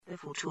The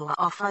future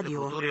of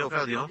radio. The future of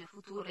radio. The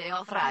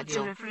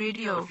future of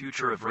radio. The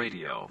future of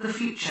radio. The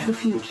future. The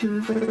future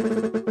of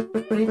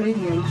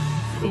radio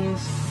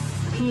is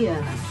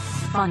here.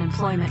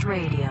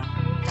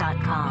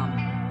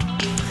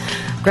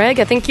 Funemploymentradio.com. Greg,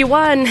 I think you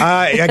won.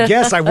 I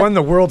guess I won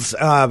the world's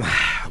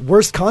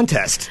worst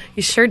contest.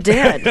 You sure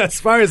did.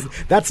 As far as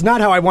that's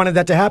not how I wanted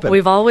that to happen.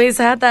 We've always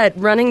had that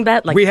running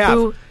bet. Like we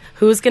have.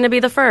 Who's going to be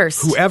the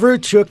first? Whoever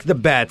took the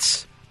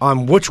bets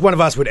on which one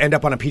of us would end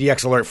up on a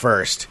PDX alert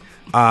first,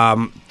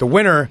 the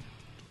winner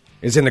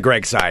is in the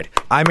Greg side.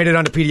 I made it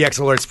onto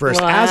PDX alerts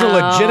first as a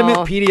legitimate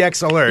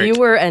PDX alert. You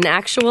were an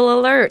actual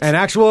alert. An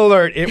actual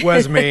alert. It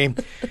was me.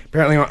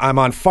 Apparently, I'm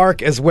on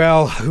FARC as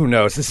well. Who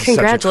knows? This is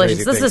Congratulations.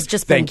 Such a crazy This has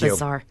just been Thank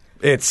bizarre.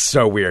 You. It's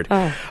so weird.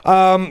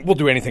 We'll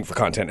do anything for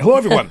content. Hello,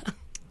 everyone.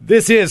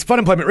 This is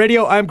Funemployment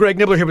Radio. I'm Greg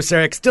Nibbler here with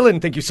Sarah X.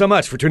 Dillon. Thank you so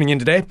much for tuning in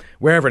today,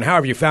 wherever and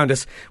however you found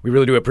us. We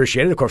really do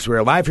appreciate it. Of course,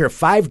 we're live here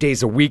 5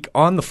 days a week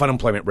on the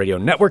Funemployment Radio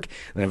Network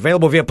and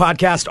available via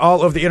podcast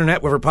all over the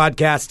internet, wherever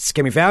podcasts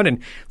can be found. And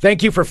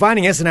thank you for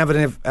finding us, and I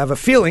have a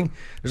feeling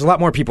there's a lot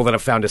more people that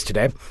have found us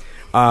today.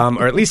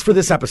 Or at least for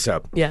this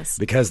episode. Yes.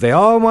 Because they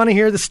all want to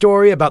hear the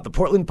story about the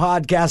Portland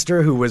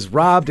podcaster who was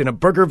robbed in a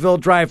Burgerville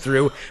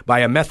drive-thru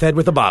by a meth head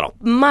with a bottle.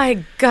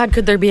 My God,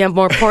 could there be a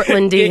more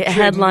Portlandy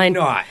headline?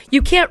 Not.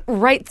 You can't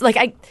write, like,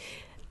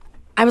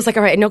 I was like,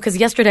 all right, no, because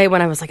yesterday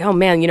when I was like, oh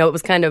man, it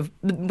was kind of,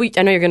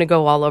 I know you're going to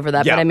go all over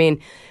that, yeah. But I mean,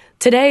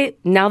 today,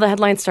 now the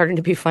headline's starting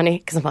to be funny,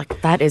 because I'm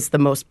like, that is the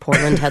most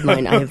Portland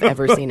headline I have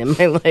ever seen in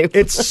my life.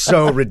 It's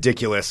so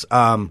ridiculous.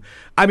 I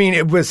mean,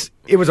 it was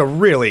a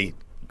really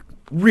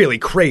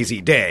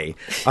crazy day.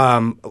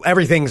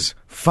 Everything's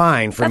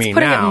fine for me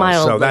putting now, it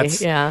mildly,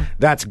 so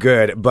that's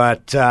good.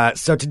 But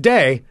so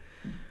today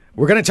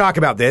we're going to talk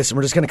about this, and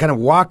we're just going to kind of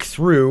walk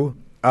through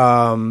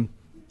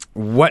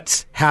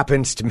what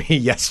happened to me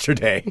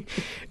yesterday,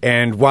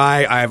 and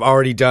why I've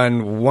already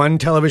done one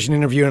television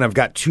interview, and I've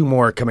got two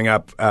more coming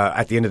up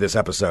at the end of this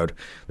episode.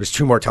 There's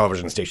two more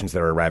television stations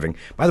that are arriving.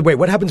 By the way,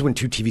 what happens when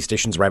two TV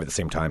stations arrive at the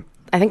same time?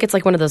 I think it's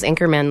like one of those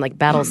Anchorman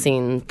battle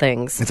scene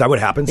things. Is that what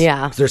happens?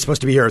 Yeah. So they're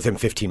supposed to be here within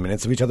 15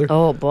 minutes of each other?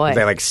 Oh, boy.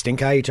 Do they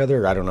stink eye each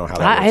other? I don't know how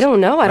that works. I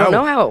don't know. I don't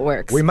know how it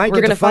works. We're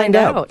get to find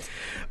out.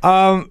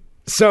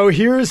 So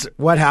here's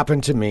what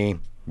happened to me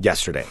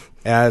yesterday.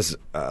 As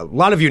a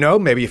lot of you know,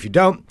 maybe if you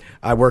don't,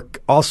 I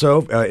work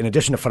also, in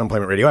addition to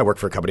Funemployment Radio, I work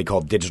for a company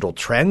called Digital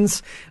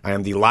Trends. I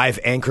am the live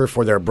anchor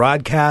for their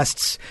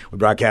broadcasts. We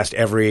broadcast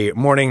every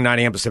morning, 9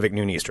 a.m. Pacific,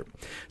 noon Eastern.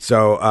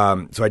 So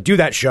I do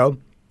that show.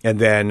 And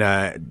then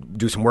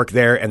do some work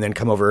there, and then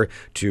come over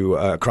to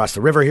across the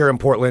river here in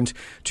Portland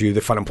to the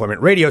Funemployment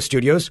Radio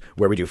studios,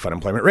 where we do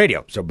Funemployment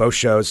Radio. So both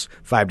shows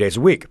 5 days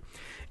a week.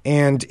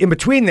 And in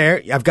between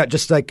there, I've got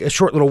just like a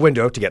short little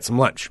window to get some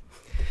lunch.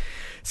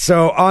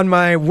 So on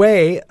my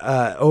way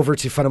over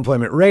to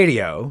Funemployment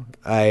Radio,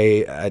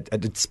 I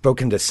had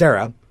spoken to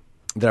Sarah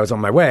that I was on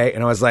my way,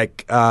 and I was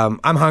like,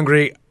 I'm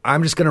hungry.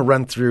 I'm just going to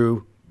run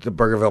through the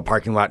Burgerville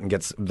parking lot and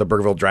get the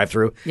Burgerville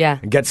drive-thru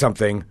and get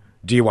something.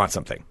 Do you want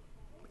something?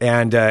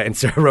 And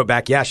Sarah wrote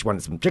back, yeah, she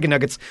wanted some chicken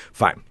nuggets.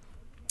 Fine.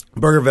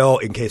 Burgerville,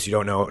 in case you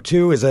don't know,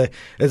 too, is a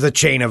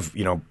chain of,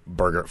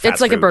 burger fast It's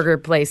like food. a burger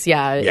place, here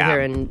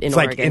in it's Oregon.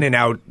 Like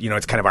In-N-Out,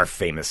 it's kind of our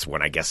famous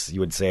one, I guess you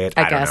would say it.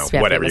 I don't know,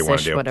 yeah, whatever you want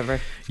to do. Whatever.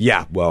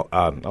 Yeah, well,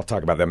 I'll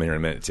talk about them in a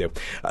minute, too.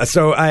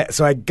 So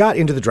I got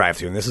into the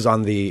drive-thru, and this is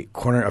on the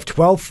corner of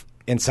 12th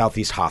and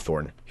Southeast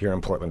Hawthorne here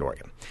in Portland,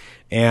 Oregon.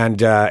 And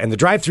the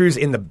drive-thru's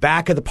in the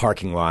back of the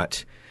parking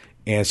lot.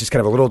 And it's just kind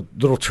of a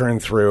little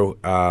turn through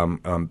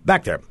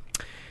back there.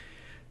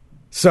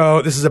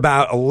 So this is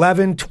about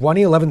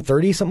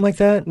 11:30, something like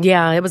that?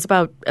 Yeah, it was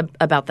about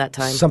that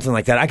time. Something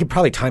like that. I could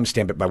probably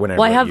timestamp it by when I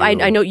Well, wrote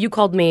I know you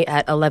called me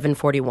at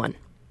 11:41.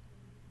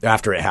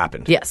 After it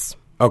happened? Yes.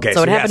 Okay,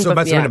 so it must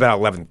have been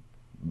about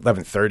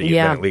 11:30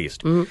 then at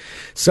least. Mm-hmm.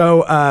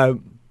 So I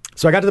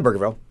got to the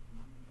Burgerville.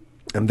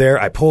 I'm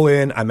there. I pull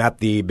in. I'm at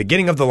the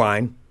beginning of the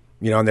line.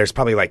 And there's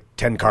probably like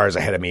 10 cars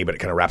ahead of me, but it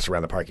kind of wraps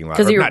around the parking lot.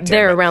 Because you're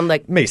there around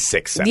like... maybe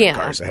 6, 7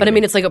 cars ahead but I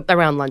mean, of me. it's like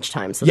around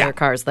lunchtime, so there are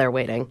cars there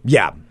waiting.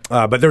 Yeah,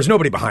 but there was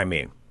nobody behind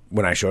me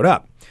when I showed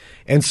up.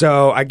 And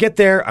so I get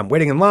there, I'm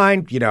waiting in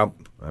line, I'm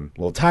a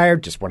little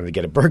tired, just wanted to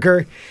get a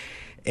burger.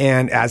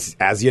 And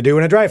as you do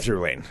in a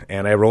drive-thru lane.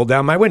 And I rolled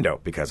down my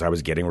window because I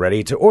was getting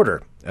ready to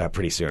order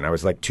pretty soon. I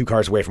was like 2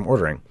 cars away from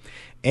ordering.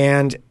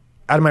 And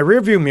out of my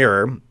rearview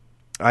mirror,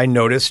 I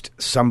noticed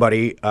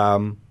somebody,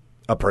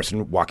 a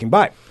person walking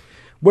by.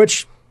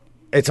 Which,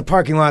 it's a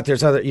parking lot.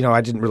 There's other,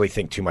 I didn't really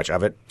think too much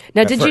of it.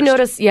 Now, did you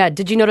notice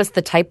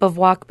the type of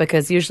walk?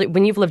 Because usually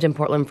when you've lived in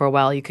Portland for a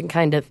while, you can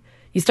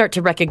you start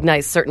to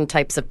recognize certain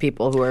types of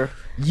people who are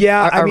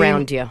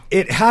around you.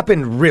 It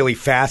happened really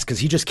fast because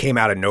he just came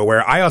out of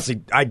nowhere.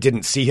 I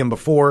didn't see him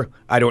before.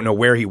 I don't know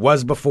where he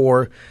was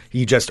before.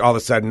 He just, all of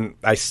a sudden,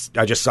 I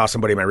just saw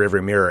somebody in my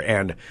rearview mirror.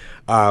 And,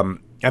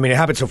 it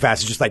happened so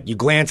fast. It's just like you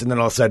glance and then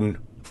all of a sudden,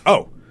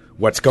 oh,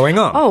 what's going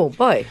on? Oh,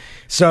 boy.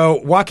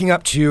 So walking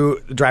up to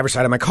the driver's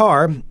side of my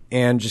car,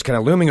 and just kind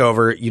of looming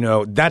over,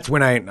 that's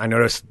when I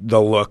noticed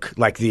the look,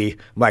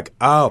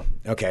 oh,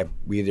 okay,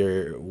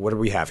 what do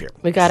we have here?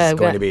 This is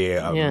going to be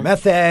a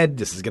meth head.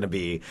 This is going to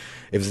be,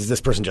 is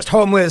this person just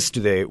homeless?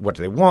 What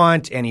do they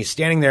want? And he's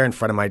standing there in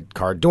front of my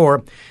car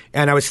door,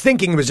 and I was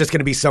thinking it was just going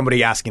to be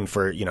somebody asking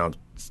for,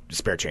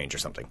 spare change or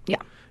something.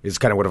 Yeah. Is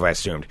kind of what I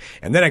assumed.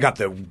 And then I got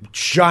the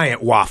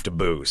giant waft of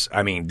booze.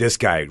 I mean, this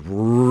guy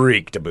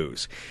reeked of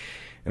booze.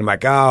 And I'm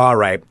like, oh, all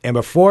right. And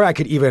before I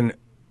could even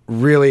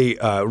really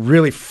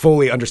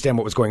fully understand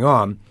what was going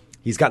on,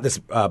 he's got this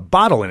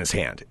bottle in his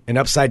hand, an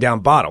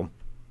upside-down bottle,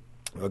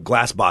 a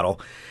glass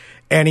bottle.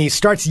 And he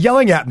starts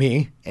yelling at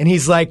me, and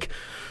he's like,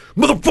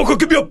 motherfucker,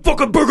 give me a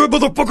fucking burger,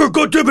 motherfucker,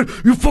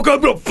 goddammit, you fucking,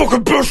 I'm gonna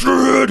fucking bash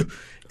your head.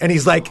 And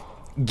he's like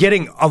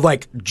getting,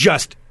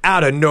 just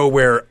out of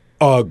nowhere,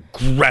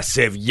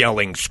 aggressive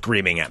yelling,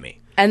 screaming at me.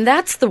 And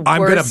that's the worst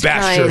I'm going to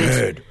bash your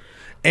head.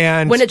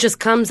 And when it just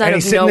comes out of nowhere.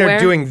 And he's sitting there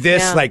doing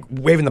this,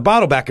 waving the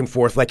bottle back and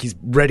forth like he's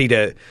ready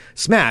to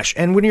smash.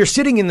 And when you're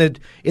sitting in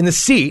the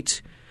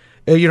seat,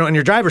 in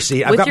your driver's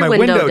seat, I've got my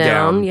window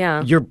down.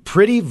 Yeah. You're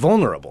pretty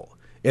vulnerable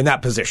in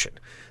that position.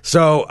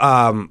 So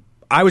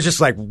I was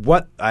just like,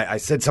 what? I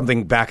said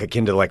something back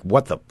akin to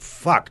what the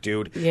fuck,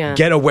 dude? Yeah.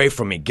 Get away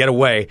from me. Get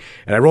away.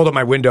 And I rolled up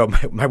my window.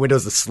 My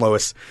window's the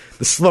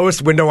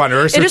slowest window on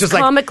earth. So it it's is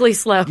just comically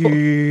slow.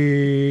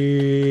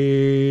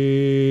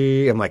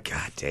 I'm like,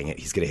 God dang it.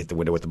 He's going to hit the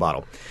window with the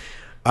bottle.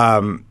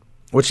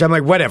 Which I'm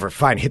like, whatever,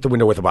 fine, hit the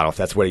window with a bottle if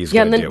that's what he's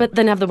going to do. But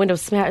then have the window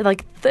smash.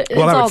 It's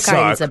all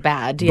kinds of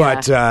bad. Yeah.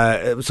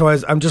 But so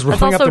I'm just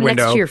rolling up the window. That's also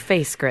next to your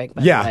face, Greg,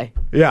 by the way.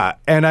 Yeah.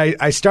 And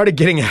I started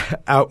getting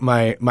out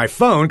my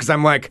phone because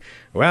I'm like,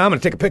 well, I'm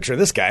going to take a picture of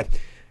this guy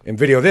and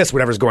video this,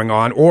 whatever's going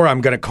on, or I'm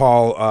going to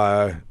call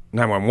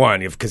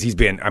 911 because he's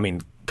been,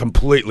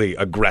 completely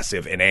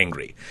aggressive and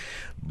angry.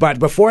 But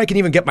before I can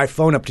even get my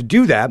phone up to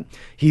do that,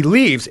 he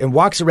leaves and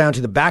walks around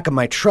to the back of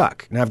my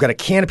truck. Now, I've got a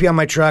canopy on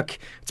my truck.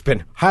 It's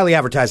been highly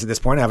advertised at this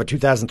point. I have a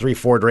 2003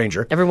 Ford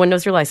Ranger. Everyone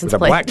knows your license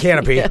plate. With a black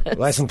canopy, Yes.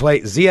 license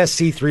plate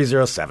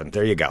ZSC307.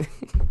 There you go.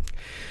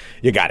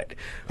 You got it.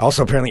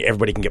 Also, apparently,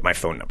 everybody can get my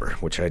phone number,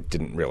 which I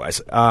didn't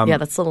realize. Yeah,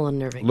 that's a little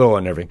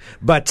unnerving.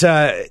 But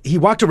he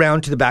walked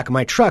around to the back of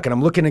my truck, and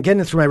I'm looking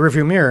again through my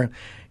rearview mirror,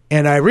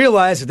 and I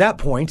realized at that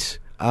point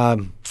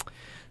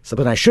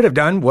something I should have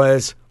done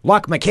was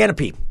lock my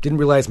canopy. Didn't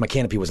realize my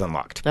canopy was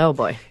unlocked. Oh,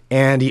 boy.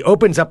 And he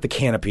opens up the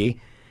canopy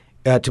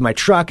to my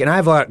truck, and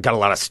I've got a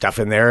lot of stuff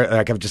in there.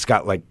 I've just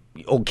got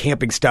old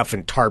camping stuff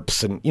and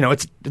tarps, and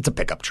it's a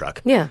pickup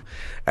truck. Yeah.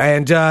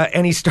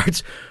 And he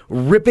starts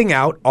ripping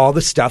out all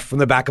the stuff from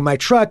the back of my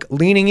truck,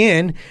 leaning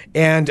in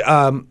and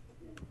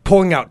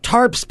pulling out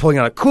tarps, pulling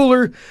out a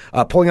cooler,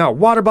 pulling out a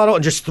water bottle,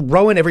 and just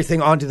throwing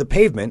everything onto the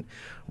pavement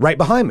right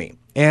behind me.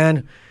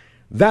 And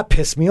that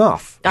pissed me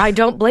off. I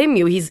don't blame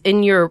you. He's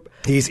in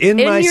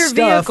my stuff,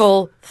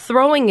 vehicle,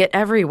 throwing it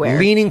everywhere,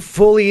 leaning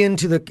fully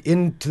into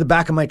the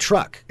back of my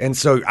truck, and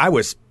so I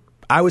was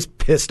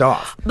pissed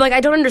off. I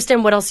don't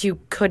understand what else you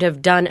could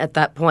have done at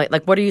that point.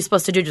 What are you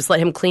supposed to do? Just let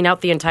him clean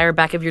out the entire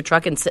back of your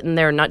truck and sit in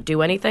there and not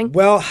do anything?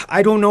 Well,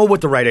 I don't know what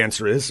the right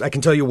answer is. I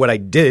can tell you what I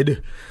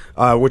did,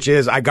 which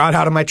is I got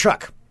out of my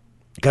truck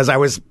because I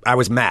was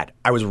mad.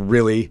 I was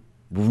really,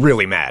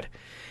 really mad.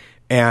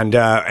 And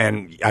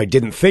I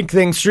didn't think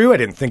things through. I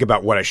didn't think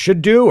about what I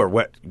should do or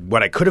what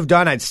I could have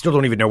done. I still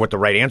don't even know what the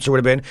right answer would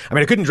have been.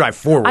 I couldn't drive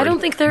forward. I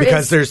don't think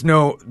because there's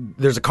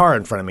a car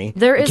in front of me.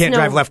 There is can't no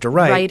drive left or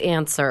right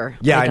answer.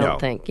 Yeah, I don't know.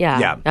 think.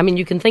 Yeah.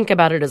 You can think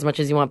about it as much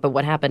as you want, but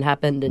what happened.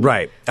 And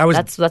right.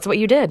 That's what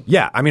you did.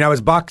 Yeah. I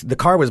was boxed. The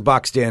car was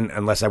boxed in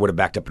unless I would have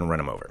backed up and run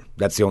him over.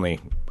 That's the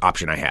only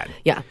option I had.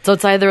 Yeah. So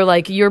it's either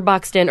you're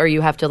boxed in or you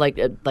have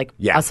to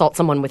assault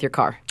someone with your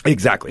car.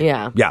 Exactly.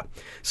 Yeah. Yeah.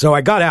 So I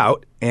got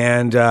out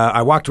and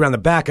I walked around the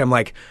back. I'm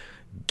like,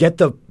 get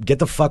the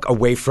fuck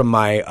away from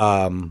my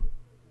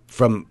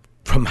from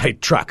my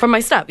truck, from my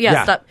stuff.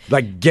 Yeah. Stop.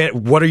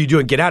 What are you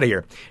doing? Get out of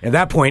here. And at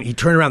that point, he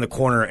turned around the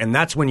corner, and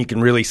that's when you can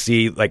really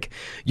see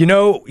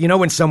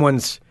when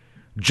someone's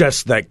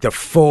just the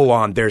full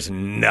on, there's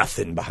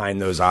nothing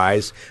behind those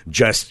eyes,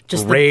 just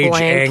rage,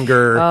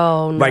 anger.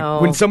 Oh, no.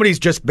 When somebody's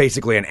just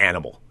basically an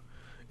animal.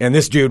 And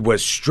this dude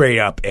was straight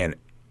up and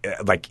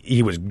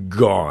he was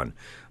gone.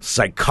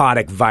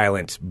 Psychotic,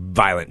 violent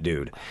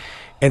dude.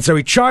 And so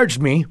he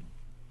charged me,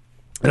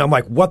 and I'm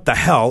like, what the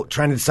hell?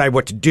 Trying to decide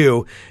what to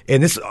do.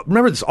 And this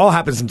all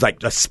happens in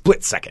a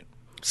split second.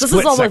 This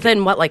is all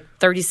within,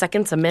 30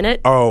 seconds, a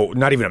minute? Oh,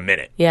 not even a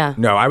minute. Yeah.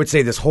 No, I would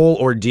say this whole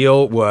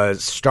ordeal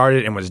was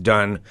started and was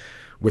done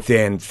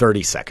within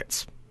 30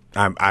 seconds.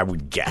 I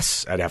would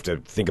guess. I'd have to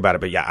think about it,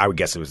 but yeah, I would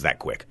guess it was that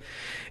quick.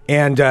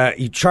 And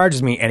he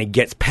charges me, and he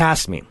gets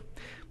past me.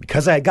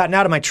 Because I had gotten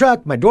out of my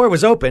truck, my door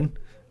was open,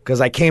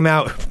 because I came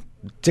out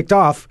ticked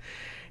off,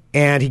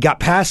 and he got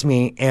past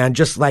me, and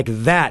just like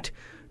that,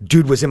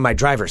 dude was in my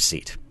driver's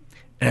seat.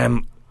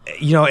 And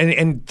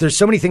there's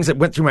so many things that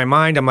went through my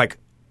mind. I'm like,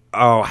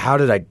 oh, how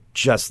did I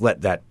just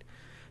let that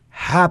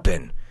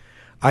happen?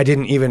 I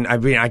didn't even, I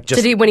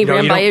just... Did he, when he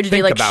ran by you, did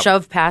he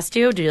shove past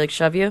you? Did he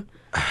shove you?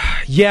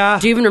 Yeah.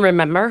 Do you even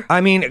remember?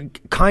 I mean,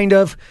 kind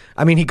of.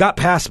 I mean, he got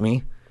past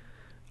me.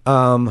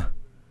 Yeah,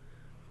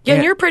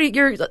 and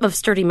you're of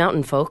sturdy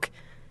mountain folk.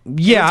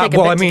 Yeah,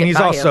 well, I mean, he's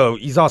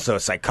also a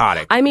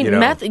psychotic. I mean,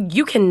 meth.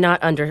 You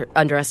cannot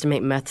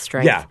underestimate meth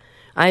strength. Yeah.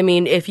 I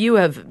mean, if you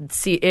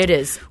it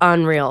is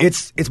unreal.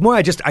 It's more.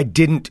 I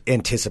didn't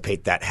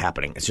anticipate that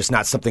happening. It's just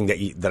not something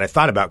that I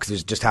thought about because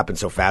it just happened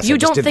so fast. You I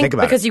just don't didn't think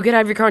about because it. you get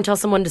out of your car and tell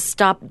someone to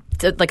stop,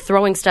 like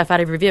throwing stuff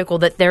out of your vehicle,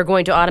 that they're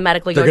going to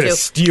automatically They're go gonna to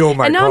steal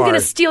my and now car. I'm going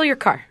to steal your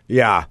car.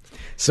 Yeah.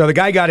 So the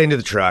guy got into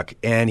the truck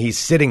and he's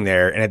sitting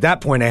there, and at that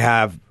point, I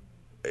have,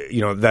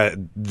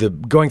 the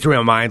going through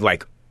my mind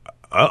like,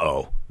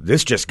 uh-oh,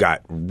 this just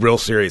got real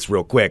serious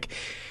real quick,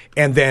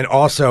 and then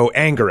also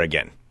anger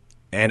again.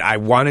 And I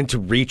wanted to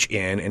reach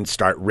in and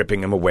start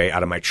ripping him away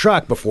out of my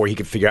truck before he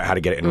could figure out how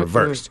to get it in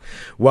reverse.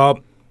 Well,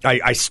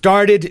 I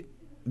started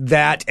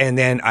that, and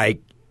then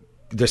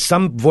there's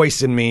some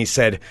voice in me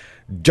said,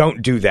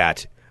 don't do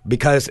that.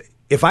 Because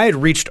if I had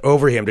reached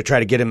over him to try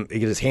to get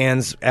his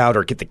hands out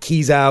or get the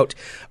keys out,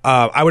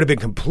 I would have been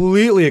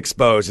completely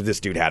exposed if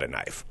this dude had a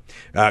knife.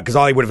 Because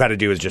all he would have had to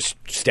do is just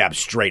stab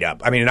straight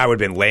up. I mean, and I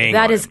would have been laying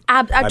on him.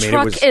 A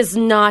truck is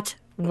not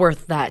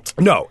worth that.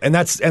 No, and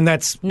that's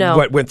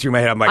what went through my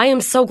head. I'm like, I am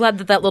so glad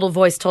that little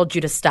voice told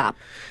you to stop.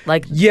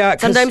 Like, yeah,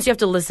 sometimes you have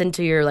to listen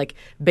to your like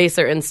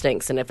baser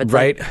instincts, and if it's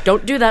right, like,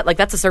 don't do that. Like,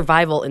 that's a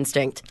survival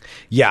instinct.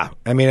 Yeah,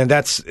 I mean, and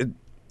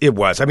it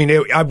was. I mean,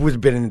 I would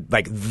have been in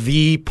like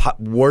the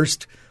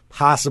worst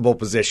possible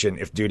position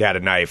if dude had a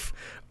knife.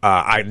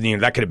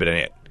 That could have been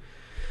it.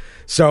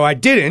 So I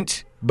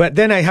didn't. But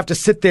then I have to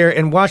sit there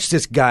and watch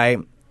this guy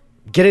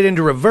get it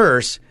into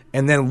reverse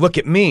and then look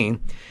at me.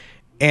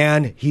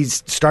 And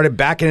he's started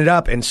backing it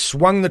up and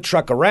swung the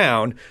truck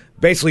around,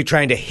 basically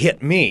trying to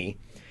hit me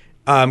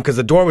because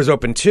the door was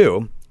open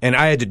too. And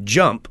I had to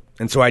jump.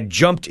 And so I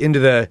jumped onto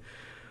the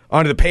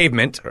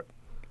pavement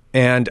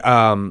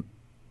and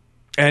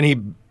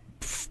he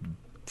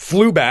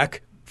flew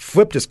back,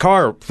 flipped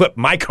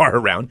my car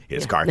around.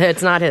 His car.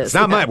 It's not his. It's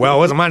not mine. Well, it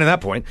wasn't mine at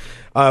that point.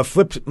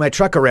 Flipped my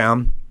truck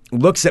around.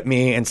 Looks at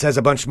me and says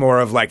a bunch more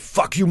of like,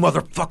 fuck you,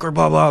 motherfucker,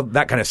 blah, blah,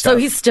 that kind of stuff. So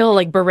he's still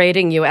like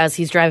berating you as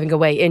he's driving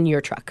away in your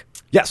truck?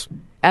 Yes.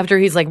 After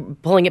he's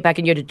like pulling it back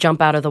in you to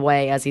jump out of the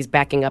way as he's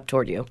backing up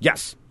toward you?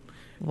 Yes.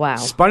 Wow.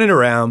 Spun it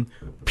around,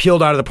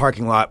 peeled out of the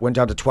parking lot, went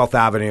down to 12th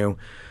Avenue,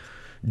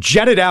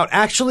 jetted out.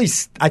 Actually,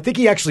 I think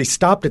he actually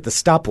stopped at the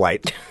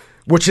stoplight.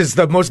 Which is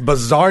the most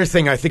bizarre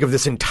thing I think of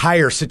this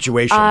entire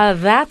situation.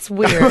 That's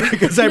weird.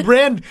 Because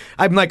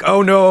I'm like,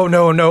 oh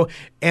no.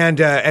 And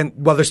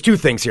well, there's two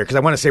things here because I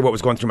want to say what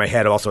was going through my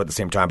head also at the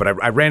same time. But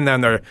I ran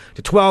down there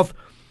to 12th.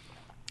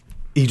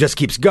 He just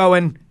keeps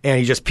going and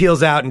he just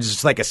peels out and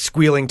just like a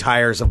squealing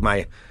tires of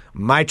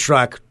my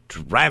truck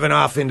driving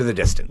off into the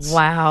distance.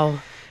 Wow.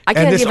 I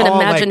can't even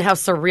imagine how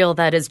surreal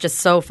that is, just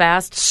so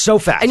fast. So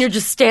fast. And you're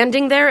just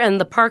standing there in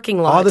the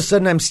parking lot. All of a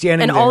sudden I'm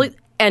standing there.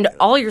 And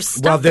all your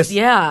stuff.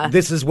 Well,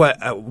 this is what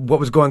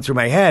was going through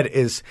my head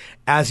is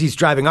as he's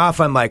driving off,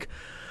 I'm like,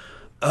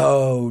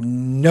 oh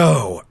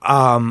no.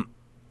 I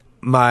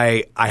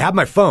have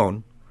my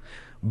phone,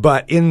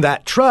 but in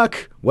that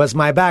truck was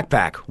my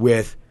backpack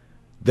with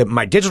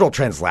my digital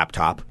trends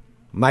laptop,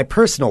 my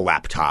personal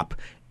laptop,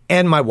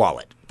 and my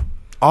wallet,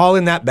 all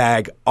in that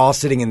bag, all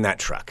sitting in that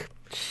truck.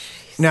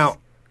 Jeez. Now,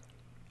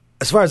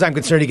 as far as I'm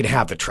concerned, he can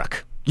have the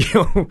truck.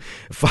 Insurance.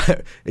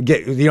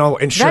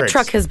 That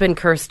truck has been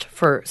cursed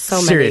for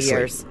so many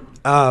years.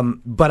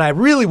 But I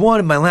really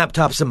wanted my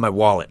laptops and my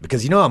wallet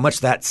because you know how much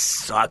that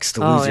sucks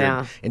to lose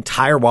your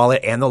entire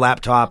wallet and the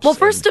laptops. Well,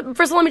 first,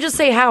 let me just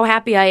say how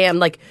happy I am.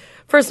 Like,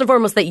 first and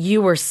foremost, that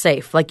you were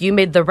safe. Like, you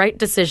made the right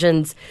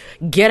decisions.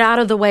 Get out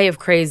of the way of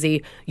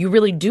crazy. You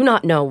really do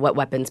not know what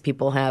weapons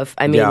people have.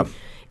 I mean,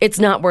 it's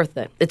not worth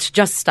it. It's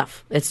just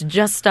stuff. It's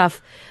just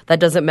stuff that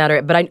doesn't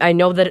matter. But I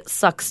know that it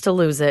sucks to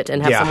lose it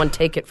and have someone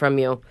take it from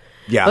you.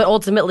 Yeah. But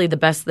ultimately, the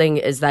best thing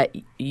is that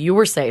you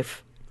were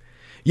safe.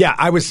 Yeah,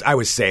 I was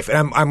safe.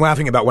 And I'm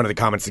laughing about one of the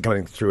comments that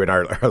coming through in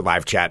our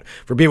live chat.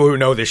 For people who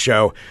know this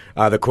show,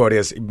 the quote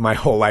is, my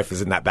whole life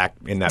is in that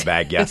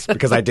bag, yes.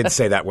 Because I did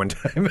say that one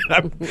time.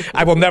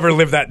 I will never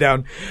live that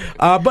down.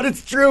 But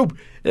it's true.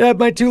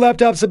 My two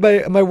laptops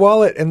and my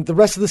wallet and the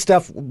rest of the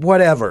stuff,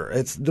 whatever.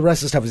 The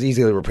rest of the stuff is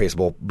easily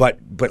replaceable. But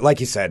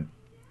like you said,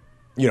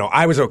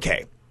 I was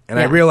okay. And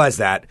I realized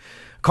that.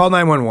 Called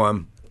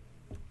 911.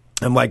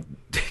 I'm like,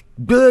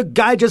 the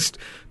guy just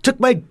took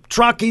my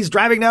truck. He's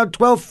driving down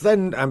 12th,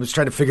 and I was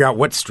trying to figure out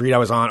what street I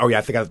was on. Oh yeah,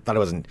 I thought I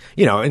was in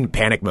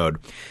panic mode.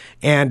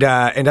 And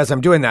as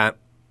I'm doing that,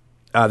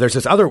 there's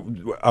this other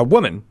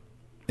woman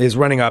is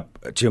running up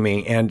to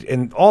me,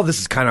 and all this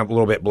is kind of a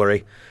little bit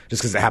blurry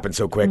just because it happened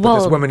so quick. Well,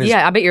 but this woman is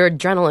I bet your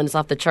adrenaline is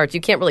off the charts.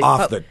 You can't really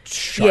off the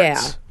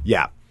charts.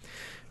 Yeah.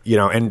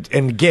 And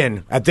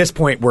again, at this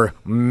point, we're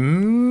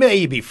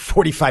maybe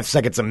 45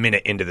 seconds a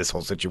minute into this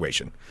whole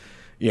situation.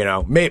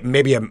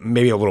 Maybe a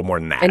little more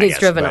than that. And he's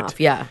driven off,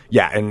 yeah.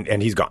 Yeah,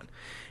 and he's gone.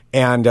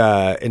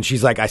 And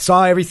she's like, I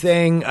saw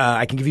everything.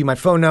 I can give you my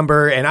phone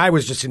number. And I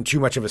was just in too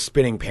much of a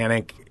spinning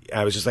panic.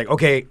 I was just like,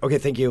 okay,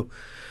 thank you.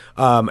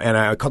 And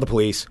I called the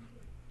police.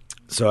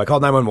 So I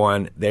called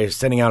 911. They're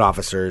sending out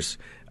officers.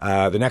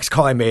 The next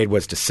call I made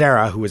was to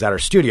Sarah, who was at her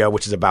studio,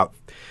 which is about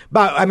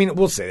I mean,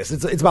 we'll say this.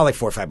 It's about like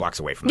 4 or 5 blocks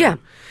away from me. Yeah.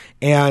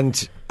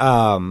 And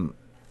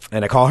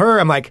I call her.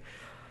 I'm like,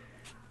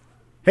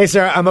 hey,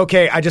 Sarah, I'm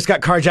okay. I just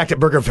got carjacked at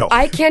Burgerville.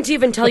 I can't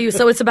even tell you.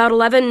 So it's about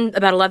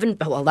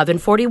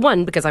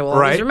 11:41 because I will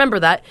always remember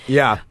that.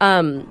 Yeah.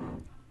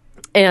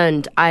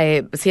 And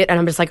I see it, and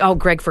I'm just like, oh,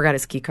 Greg forgot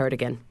his key card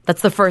again.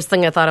 That's the first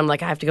thing I thought. I'm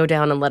like, I have to go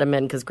down and let him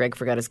in because Greg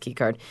forgot his key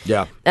card.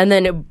 Yeah. And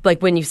then,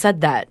 when you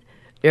said that,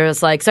 you're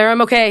just like, Sarah,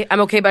 I'm okay,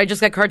 but I just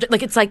got carjacked.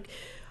 Like, it's like,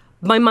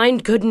 my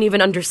mind couldn't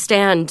even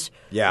understand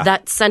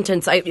that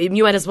sentence.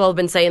 You might as well have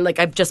been saying, like,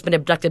 I've just been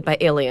abducted by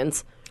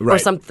aliens or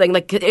something.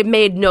 Like, it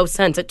made no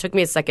sense. It took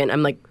me a second.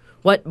 I'm like,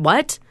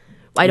 what?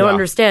 I don't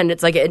understand.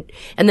 It's like,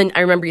 and then I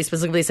remember you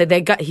specifically said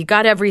he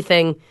got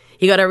everything.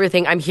 He got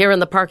everything. I'm here in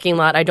the parking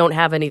lot. I don't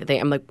have anything.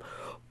 I'm like,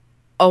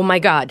 oh my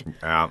God.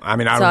 I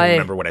mean, I don't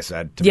remember what I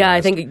said. I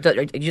think you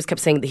just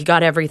kept saying that he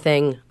got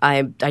everything.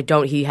 I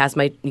don't. He has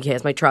my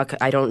truck.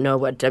 I don't know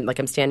what. Like,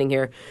 I'm standing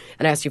here,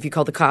 and I asked you if you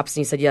called the cops,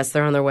 and you said yes,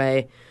 they're on their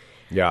way.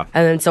 Yeah.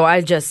 And then so I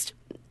just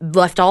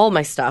left all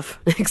my stuff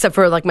except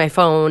for like my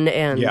phone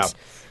and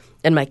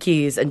my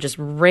keys, and just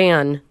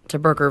ran to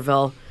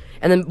Burgerville.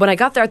 And then when I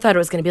got there, I thought it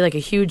was going to be like a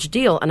huge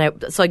deal.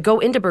 And so I go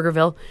into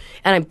Burgerville,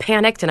 and I'm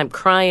panicked, and I'm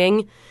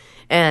crying,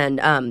 and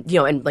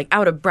and like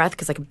out of breath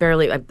because I can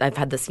barely. I've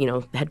had this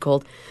head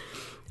cold,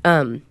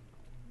 and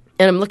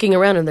I'm looking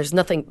around, and there's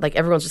nothing. Like,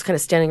 everyone's just kind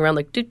of standing around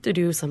like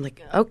do. So I'm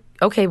like, oh,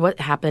 okay, what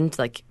happened?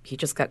 Like, he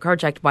just got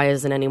carjacked. Why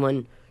isn't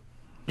anyone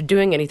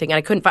doing anything? And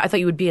I couldn't. I thought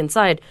you would be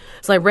inside,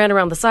 so I ran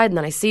around the side, and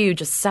then I see you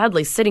just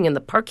sadly sitting in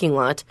the parking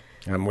lot.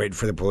 I'm waiting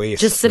for the police.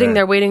 Just sitting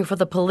there waiting for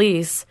the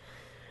police.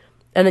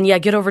 And then,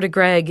 get over to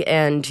Greg,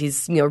 and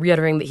he's,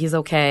 reiterating that he's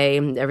okay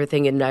and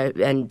everything.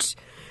 And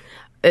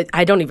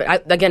I don't even,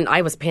 again,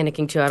 I was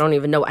panicking too. I don't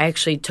even know. I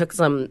actually took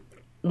some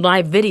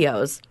live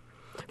videos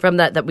from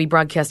that we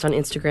broadcast on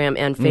Instagram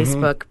and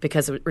Facebook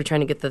because we're trying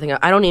to get the thing out.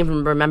 I don't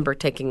even remember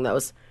taking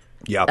those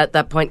at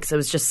that point because it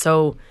was just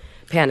so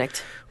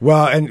panicked.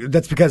 Well, and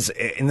that's because,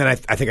 and then I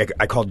think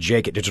I called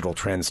Jake at Digital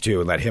Trends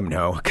too and let him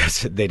know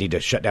because they need to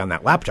shut down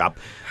that laptop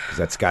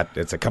because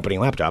it's a company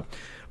laptop.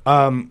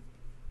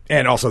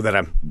 And also that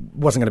I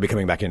wasn't going to be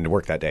coming back into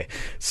work that day.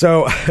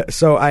 So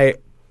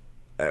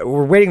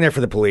we're waiting there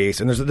for the police,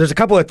 and there's a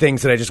couple of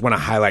things that I just want to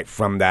highlight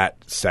from that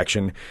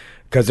section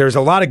because there's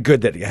a lot of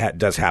good that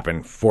does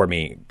happen for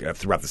me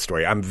throughout the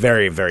story. I'm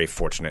very, very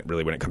fortunate,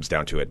 really, when it comes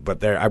down to it.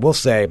 But I will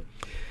say,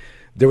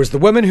 there was the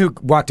woman who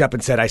walked up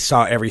and said, "I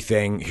saw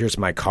everything. Here's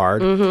my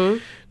card."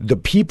 The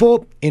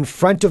people in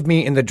front of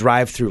me in the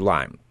drive-thru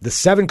line, the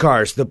 7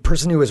 cars, the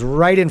person who was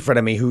right in front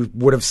of me who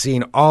would have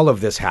seen all of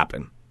this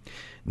happen.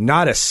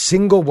 Not a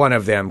single one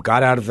of them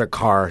got out of their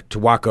car to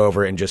walk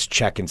over and just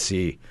check and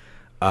see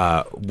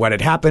what had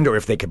happened or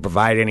if they could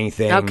provide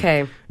anything.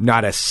 Okay.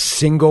 Not a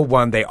single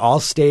one. They all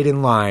stayed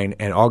in line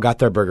and all got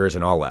their burgers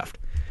and all left.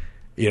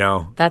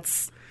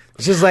 It's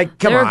just like,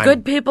 come on. There are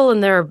good people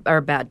and there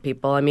are bad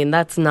people. I mean,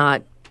 that's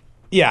not.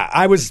 Yeah,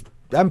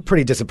 I'm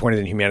pretty disappointed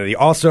in humanity.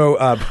 Also,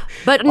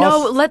 but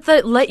no,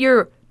 let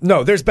your.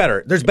 No, there's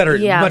better. There's better,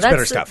 much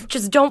better stuff.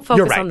 Just don't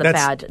focus on the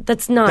bad.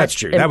 That's not. That's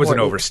true. Important. That was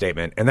an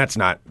overstatement, and that's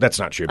not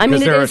true.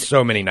 Because there are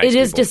so many nice people.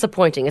 It is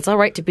disappointing. It's all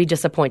right to be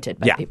disappointed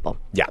by people.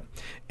 Yeah,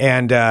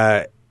 and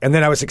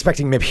then I was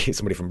expecting maybe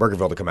somebody from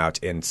Burgerville to come out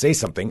and say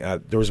something.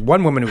 There was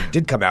one woman who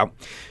did come out.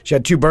 She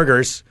had 2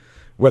 burgers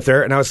with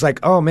her, and I was like,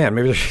 oh man,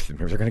 maybe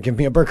they're going to give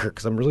me a burger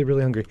because I'm really,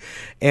 really hungry.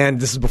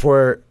 And this is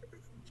before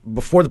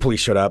the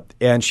police showed up,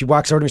 and she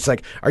walks over to me. She's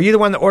like, "Are you the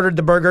one that ordered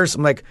the burgers?"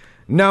 I'm like,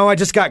 "No, I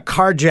just got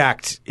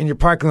carjacked in your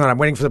parking lot. I'm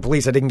waiting for the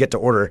police. I didn't get to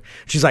order."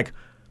 She's like,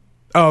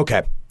 "Oh,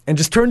 okay." And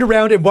just turned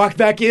around and walked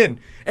back in.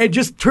 And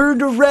just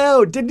turned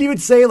around. Didn't even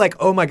say like,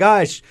 "Oh my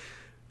gosh."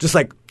 Just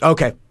like,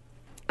 "Okay."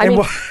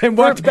 And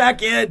walked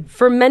back in.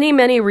 For many,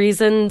 many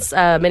reasons,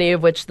 many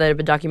of which that have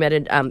been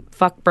documented.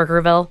 Fuck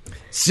Burgerville.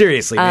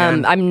 Seriously,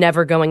 man. I'm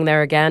never going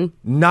there again.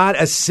 Not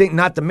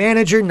the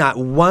manager, not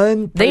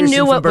one person they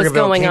knew what from Burgerville was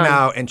going came on.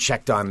 out and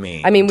checked on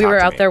me. I mean, we were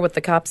out there with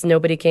the cops.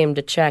 Nobody came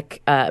to check.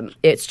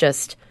 It's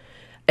just,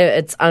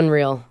 it's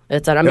unreal.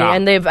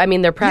 And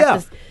they're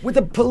practiced. Yeah, with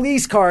the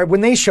police car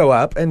when they show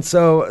up, and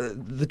so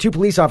the 2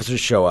 police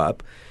officers show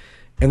up,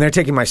 and they're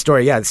taking my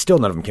story. Yeah, still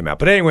none of them came out.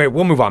 But anyway,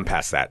 we'll move on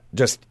past that.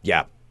 Just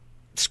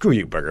screw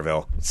you,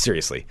 Burgerville.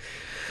 Seriously.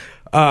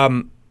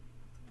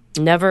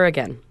 Never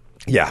again.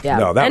 Yeah.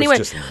 No, that was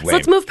just lame. So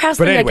let's move past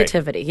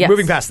negativity. Yes.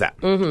 Moving past that.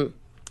 Mm-hmm.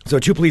 So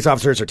 2 police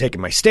officers are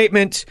taking my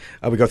statement.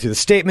 We go through the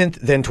statement.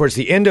 Then towards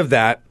the end of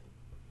that,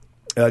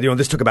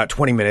 this took about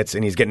 20 minutes,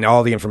 and he's getting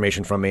all the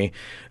information from me,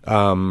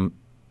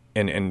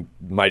 and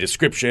my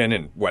description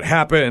and what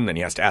happened. And then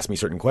he has to ask me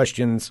certain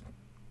questions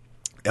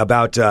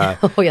about.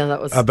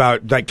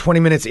 About like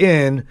 20 minutes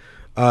in.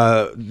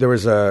 There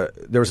was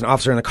an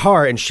officer in the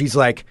car, and she's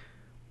like,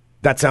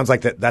 that sounds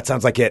like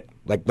it.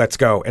 Like, let's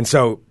go. And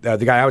so the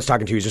guy I was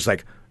talking to is just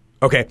like,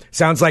 okay,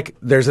 sounds like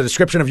there's a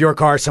description of your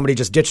car. Somebody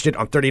just ditched it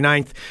on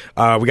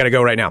 39th. We got to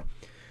go right now.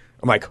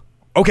 I'm like,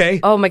 okay.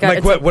 Oh my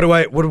God,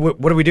 Like,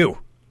 what do we do?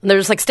 And they're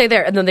just like, stay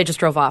there. And then they just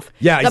drove off.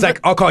 Yeah, he's like,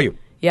 I'll call you.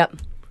 Yep.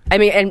 I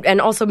mean, and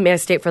also may I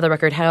state for the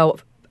record how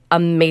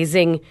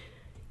amazing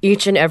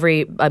each and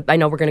every, I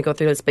know we're going to go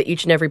through this, but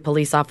each and every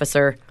police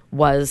officer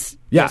was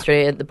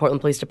yesterday at the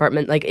Portland Police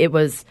Department. Like, it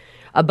was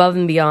above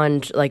and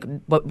beyond, like,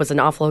 what was an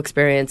awful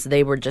experience.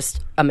 They were just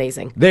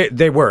amazing.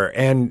 They were.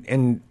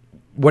 And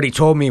what he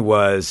told me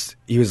was,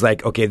 he was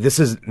like, okay, this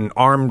is an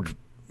armed,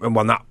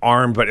 well, not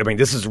armed, but I mean,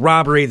 this is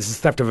robbery, this is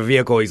theft of a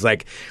vehicle. He's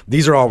like,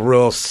 these are all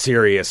real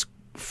serious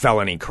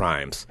felony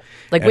crimes.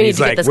 Like, we need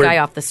to get this guy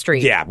off the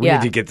street. Yeah, we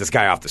need to get this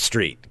guy off the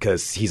street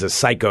because he's a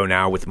psycho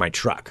now with my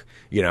truck,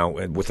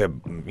 with a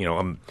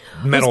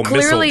metal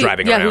missile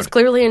driving around. Yeah, who's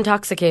clearly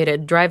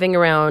intoxicated, driving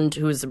around,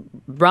 who's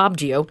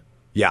robbed you.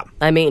 Yeah.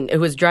 I mean, who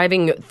was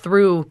driving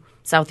through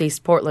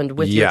Southeast Portland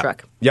with your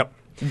truck. Yep.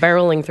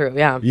 Barreling through,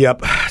 yeah.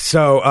 Yep.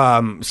 So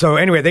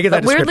anyway, they get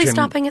that description. Weirdly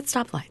stopping at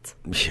stoplights.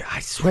 Yeah, I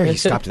swear he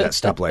stopped at that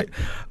stoplight.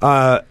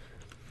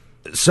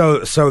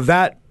 So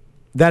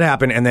that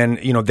happened, and then,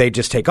 they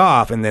just take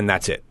off, and then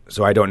that's it.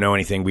 So I don't know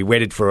anything. We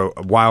waited for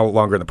a while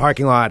longer in the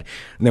parking lot,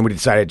 and then we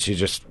decided to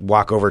just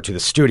walk over to the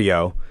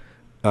studio,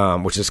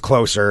 which is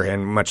closer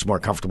and much more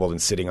comfortable than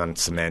sitting on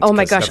cement. Oh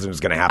my gosh. Nothing was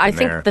going to happen I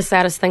think there. the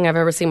saddest thing I've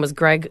ever seen was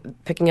Greg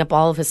picking up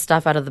all of his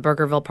stuff out of the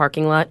Burgerville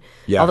parking lot.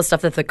 Yeah. All the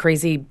stuff that the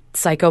crazy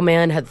psycho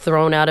man had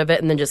thrown out of it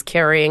and then just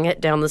carrying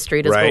it down the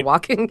street as we're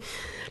walking.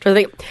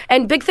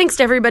 And big thanks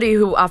to everybody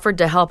who offered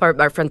to help.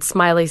 Our friend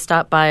Smiley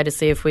stopped by to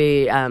see if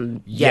we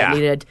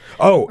needed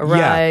a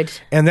ride.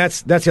 Yeah. And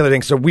that's the other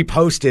thing. So we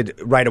posted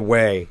right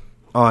away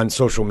on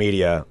social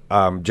media,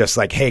 just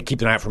like, hey, keep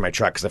an eye out for my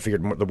truck, because I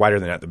figured the wider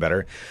the net, the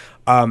better.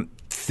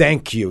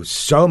 Thank you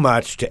so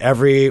much to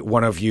every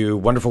one of you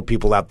wonderful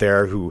people out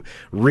there who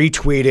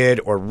retweeted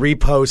or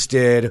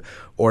reposted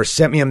or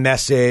sent me a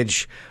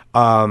message.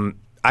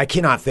 I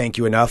cannot thank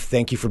you enough.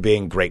 Thank you for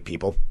being great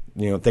people.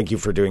 Thank you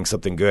for doing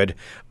something good.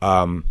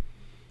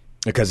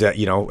 Because,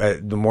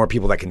 the more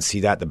people that can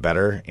see that, the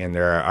better. And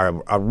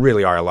there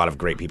really are a lot of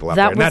great people out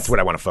there. And that's what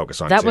I want to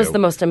focus on, That too. was the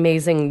most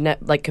amazing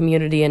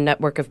community and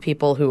network of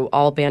people who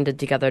all banded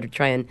together to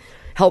try and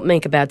help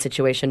make a bad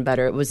situation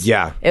better. It was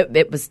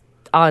it was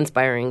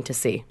awe-inspiring to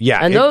see.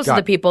 Yeah. And those are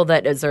the people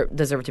that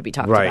deserve to be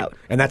talked about.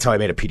 And that's how I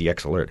made a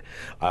PDX alert.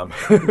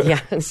 Yeah.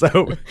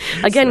 So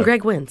again,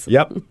 Greg wins.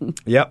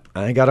 Yep.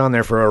 I got on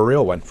there for a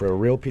real one, for a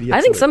real PDX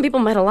I think alert. some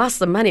people might have lost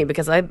some money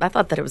because I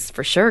thought that it was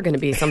for sure going to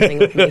be something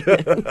with me.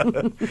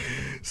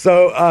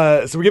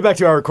 So we get back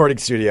to our recording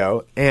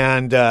studio,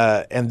 and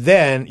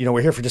then,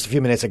 we're here for just a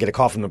few minutes. I get a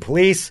call from the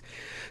police.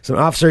 So an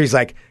officer, he's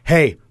like,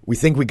 hey, we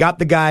think we got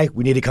the guy.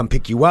 We need to come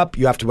pick you up.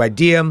 You have to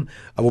ID him.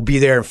 I will be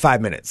there in 5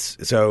 minutes.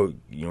 So,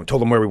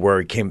 told him where we were.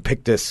 He came,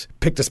 picked us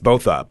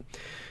both up.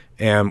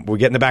 And we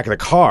get in the back of the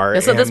car.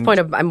 So at this point,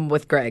 I'm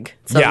with Greg.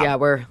 So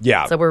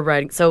So we're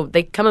riding. So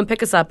they come and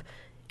pick us up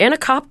in a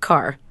cop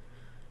car.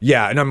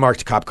 Yeah, an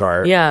unmarked cop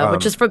car. Yeah,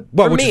 which is for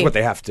which me. is what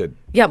they have to.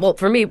 Yeah, well,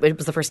 for me, it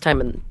was the first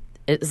time.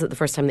 Is it the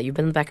first time that you've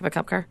been in the back of a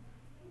cop car?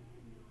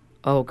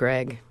 Oh,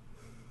 Greg.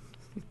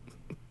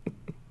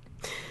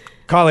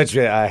 College,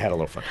 I had a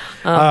little fun.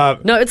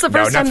 No, it's the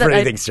first time not for that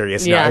anything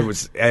serious. Yeah. No,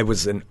 it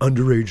was an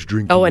underage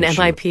drinking. Oh, an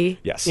issue. MIP?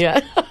 Yes. Yeah.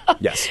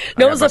 Yes.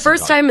 No, it was the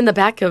first time in the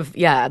back of,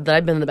 that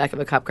I've been in the back of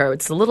a cop car.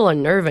 It's a little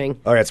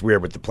unnerving. Oh, that's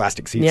weird with the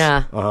plastic seats.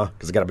 Yeah.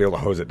 Because I got to be able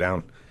to hose it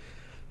down.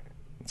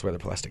 That's why they're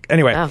plastic.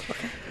 Anyway. Oh,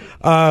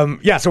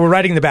 okay. So we're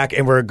riding in the back,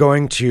 and we're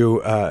going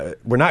to,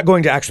 we're not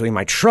going to actually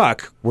my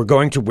truck. We're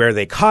going to where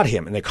they caught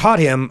him. And they caught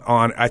him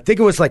on, I think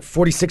it was like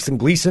 46th and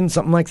Gleason,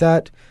 something like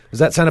that. Does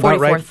that sound about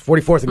right?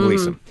 44th and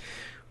Gleason.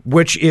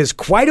 Which is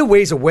quite a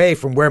ways away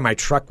from where my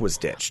truck was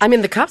ditched. I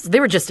mean, the cops, they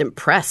were just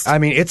impressed. I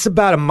mean, it's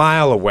about a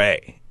mile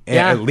away,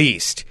 at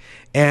least.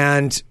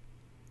 And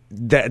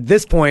at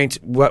this point,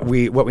 what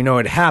we know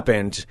had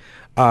happened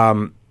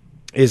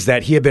is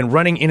that he had been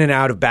running in and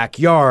out of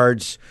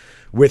backyards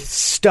with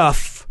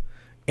stuff,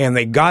 and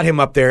they got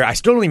him up there. I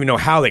still don't even know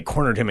how they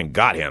cornered him and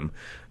got him.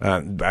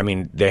 I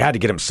mean, they had to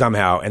get him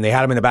somehow, and they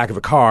had him in the back of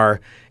a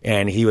car,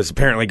 and he was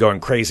apparently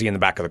going crazy in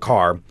the back of the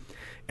car.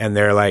 And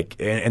they're like,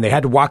 and they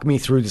had to walk me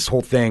through this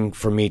whole thing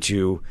for me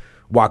to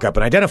walk up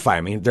and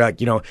identify me. They're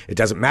like, it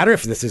doesn't matter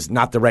if this is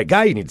not the right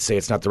guy. You need to say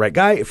it's not the right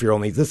guy. If you're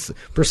only this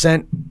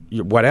percent,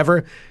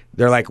 whatever.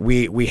 They're like,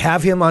 we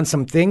have him on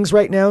some things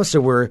right now, so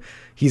we're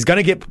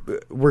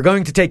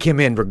going to take him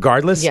in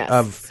regardless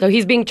of. So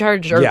he's being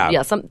charged,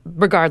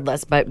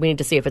 regardless. But we need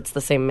to see if it's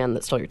the same man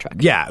that stole your truck.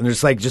 Yeah, and they're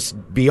just like,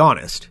 just be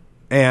honest,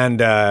 and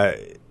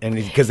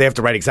because they have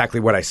to write exactly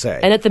what I say.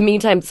 And at the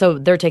meantime, so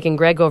they're taking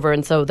Greg over,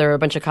 and so there are a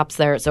bunch of cops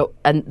there. So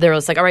and they're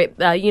just like, all right,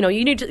 you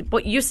need to,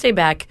 you stay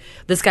back.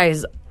 This guy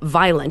is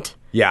violent.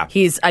 Yeah.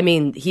 He's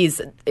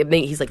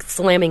like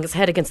slamming his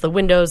head against the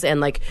windows and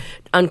like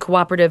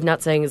uncooperative,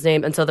 not saying his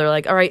name. And so they're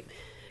like, all right,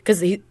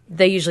 because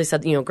they usually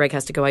said, Greg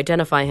has to go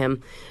identify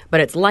him, but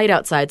it's light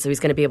outside, so he's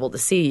going to be able to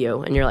see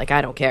you. And you're like,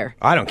 I don't care.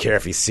 I don't care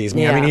if he sees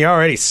me. Yeah. I mean, he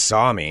already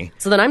saw me.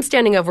 So then I'm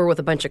standing over with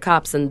a bunch of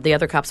cops, and the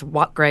other cops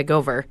walk Greg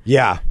over.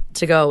 Yeah.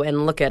 To go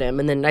and look at him.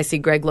 And then I see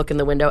Greg look in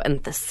the window,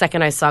 and the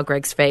second I saw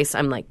Greg's face,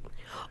 I'm like,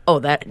 oh,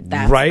 that's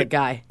the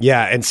guy.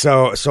 Yeah, and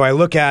so I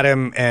look at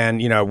him,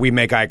 and we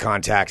make eye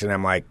contact, and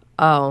I'm like,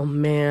 oh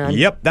man,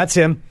 yep, that's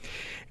him.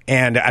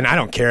 And I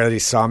don't care that he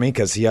saw me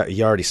because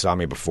he already saw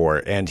me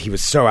before, and he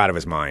was so out of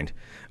his mind.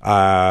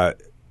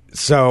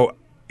 So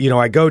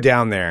I go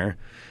down there,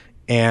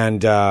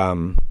 and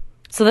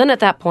so then at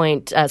that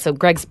point, so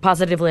Greg's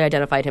positively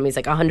identified him. He's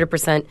like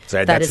 100%.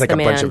 So that's like a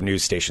bunch of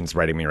news stations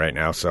writing me right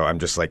now. So I'm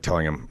just like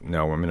telling him,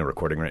 no, I'm in a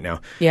recording right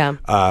now. Yeah.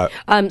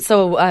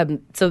 So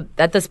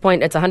at this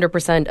point, it's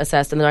 100%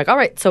 assessed, and they're like, all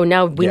right. So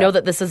now we know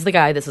that this is the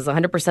guy. This is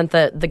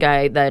 100% the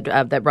guy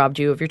that robbed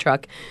you of your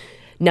truck.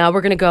 Now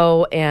we're gonna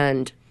go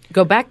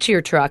back to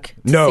your truck.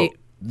 Then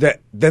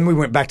we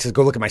went back to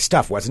go look at my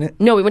stuff, wasn't it?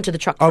 No, we went to the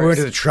truck first. Oh, we went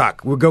to the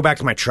truck. We'll go back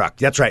to my truck.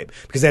 That's right,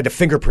 because they had to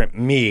fingerprint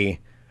me.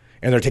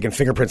 And they're taking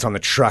fingerprints on the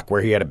truck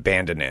where he had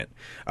abandoned it.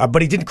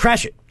 But he didn't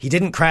crash it. He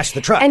didn't crash the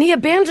truck. And he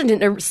abandoned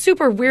it in a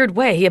super weird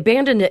way. He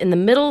abandoned it in the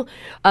middle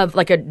of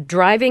like a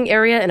driving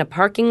area in a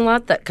parking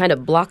lot that kind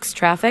of blocks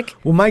traffic.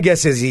 Well, my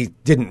guess is he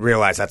didn't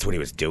realize that's what he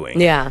was doing.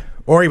 Yeah.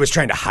 Or he was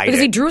trying to hide it.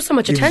 Because he drew so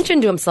much attention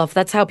to himself.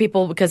 That's how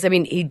because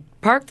he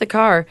parked the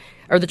car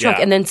or the truck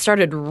and then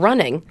started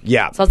running.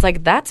 Yeah. So it's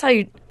like, that's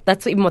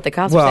even what the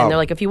cops are saying. They're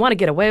like, if you want to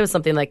get away with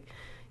something, like,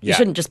 you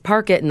shouldn't just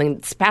park it and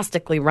then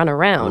spastically run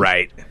around.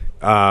 Right.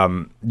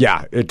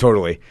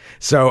 Totally.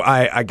 So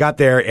I got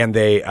there and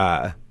they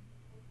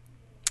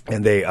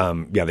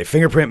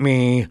fingerprint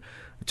me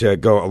to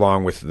go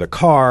along with the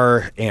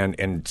car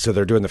and so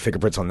they're doing the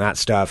fingerprints on that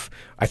stuff.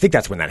 I think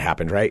that's when that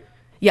happened, right?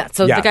 Yeah.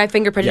 So the guy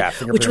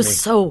fingerprinted, which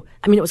was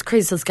it was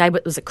crazy. So this guy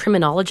was a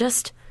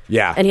criminologist.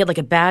 Yeah. And he had like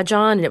a badge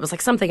on and it was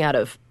like something out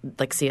of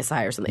like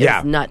CSI or something. It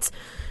was nuts.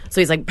 So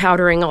he's like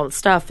powdering all the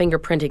stuff,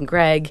 fingerprinting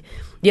Greg.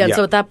 Yeah, and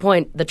so at that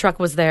point, the truck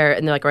was there,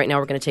 and they're like, right now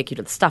we're going to take you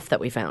to the stuff that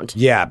we found.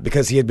 Yeah,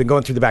 because he had been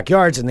going through the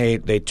backyards, and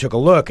they took a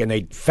look, and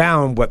they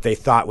found what they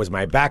thought was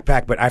my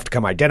backpack, but I have to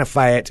come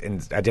identify it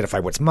and identify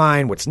what's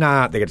mine, what's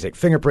not. They got to take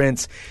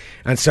fingerprints.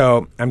 And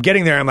so I'm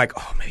getting there, I'm like,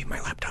 oh, maybe my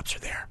laptops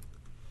are there.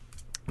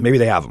 Maybe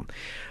they have them.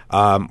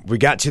 We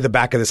got to the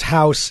back of this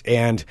house,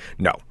 and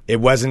no, it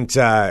wasn't.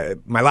 My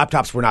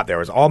laptops were not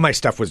there. All my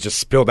stuff was just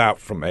spilled out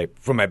from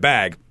my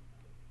bag.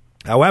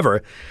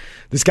 However,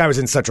 this guy was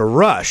in such a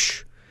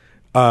rush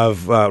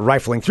of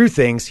rifling through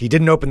things, he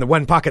didn't open the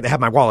one pocket that had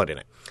my wallet in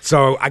it.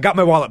 So I got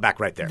my wallet back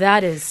right there.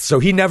 That is... So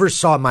he never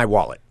saw my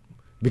wallet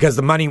because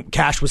the money,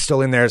 cash was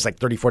still in there. It's like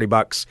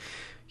 $30-$40.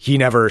 He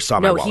never saw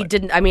my wallet. No, he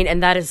didn't.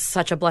 And that is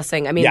such a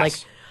blessing. Like,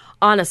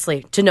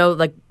 honestly, to know,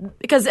 like,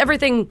 because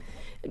everything...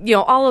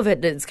 all of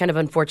it is kind of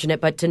unfortunate,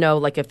 but to know,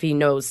 like, if he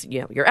knows,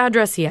 your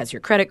address, he has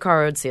your credit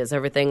cards, he has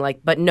everything, like,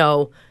 but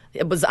no,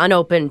 it was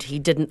unopened. He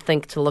didn't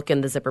think to look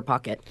in the zipper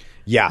pocket.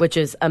 Yeah. Which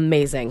is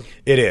amazing.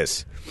 It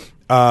is.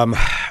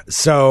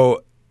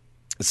 So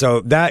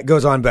that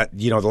goes on, but,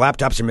 the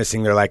laptops are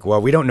missing. They're like,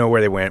 well, we don't know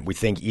where they went. We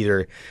think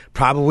either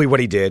probably what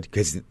he did,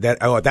 because at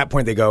that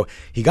point they go,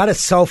 he got a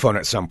cell phone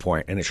at some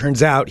point, and it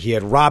turns out he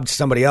had robbed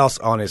somebody else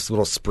on his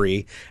little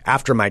spree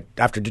after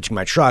ditching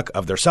my truck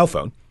of their cell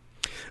phone.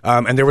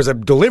 And there was a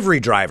delivery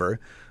driver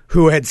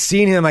who had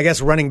seen him, I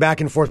guess, running back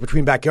and forth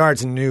between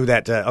backyards and knew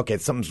that, okay,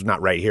 something's not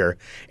right here,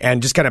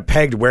 and just kind of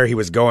pegged where he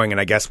was going,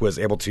 and I guess was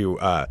able to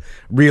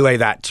relay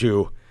that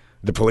to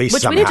the police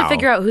somehow. We need to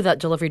figure out who that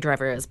delivery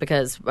driver is,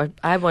 because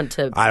I want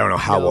to... I don't know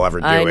how we'll ever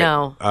do it. I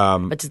know.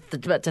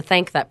 But to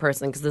thank that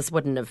person, because this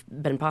wouldn't have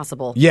been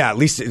possible. Yeah, at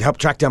least it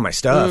helped track down my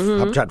stuff,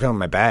 helped track down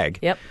my bag.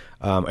 Yep.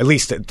 At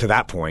least to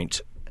that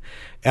point.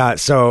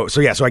 So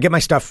I get my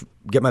stuff,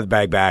 get my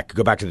bag back,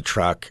 go back to the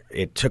truck.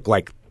 It took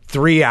like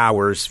 3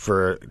 hours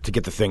to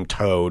get the thing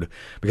towed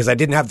because I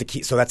didn't have the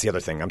key. So that's the other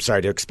thing. I'm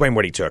sorry to explain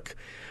what he took.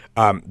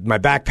 My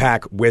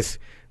backpack with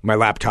my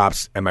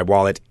laptops and my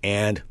wallet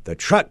and the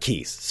truck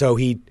keys. So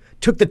he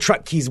took the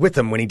truck keys with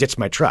him when he ditched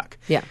my truck.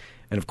 Yeah.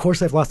 And of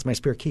course I've lost my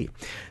spare key.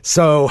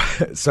 So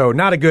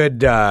not a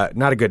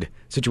good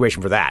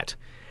situation for that.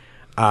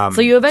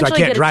 So you eventually I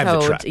can't get drive it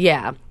towed. the truck.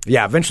 Yeah.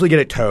 Yeah, eventually get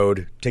it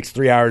towed. Takes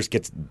 3 hours,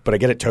 but I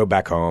get it towed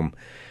back home.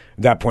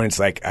 At that point, it's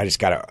like I just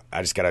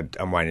gotta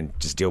unwind and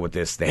just deal with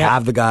this. They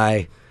have the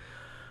guy.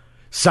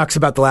 Sucks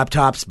about the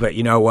laptops, but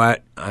you know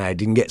what? I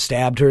didn't get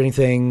stabbed or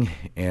anything,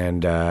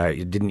 and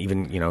it didn't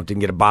even didn't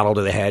get a bottle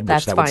to the head,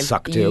 which that would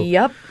suck too.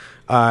 Yep.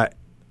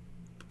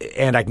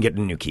 And I can get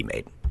a new key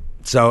made.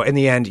 So in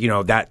the end,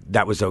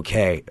 that was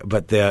okay.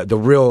 But the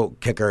real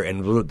kicker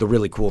and the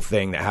really cool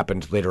thing that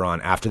happened later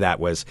on after that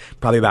was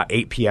probably about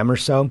 8 p.m. or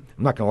so. I'm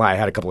not going to lie. I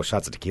had a couple of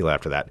shots of tequila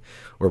after that,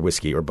 or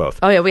whiskey, or both.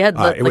 Oh, yeah. We had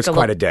it was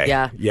quite a day.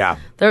 Yeah. Yeah.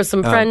 There was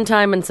some friend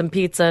time and some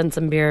pizza and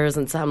some beers.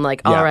 And so I'm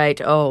like, all right.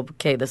 Oh,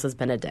 okay. This has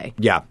been a day.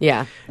 Yeah.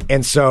 Yeah.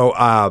 And so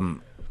I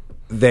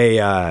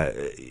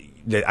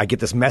get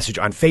this message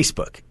on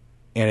Facebook,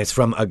 and it's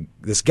from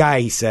this guy.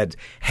 He said,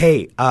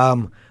 hey,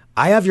 I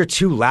have your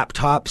 2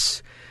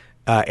 laptops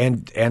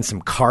and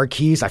some car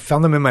keys. I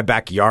found them in my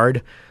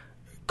backyard.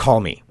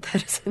 Call me.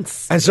 That is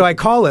insane. And so I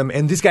call him,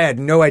 and this guy had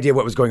no idea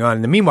what was going on.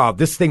 And meanwhile,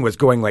 this thing was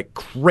going like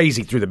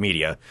crazy through the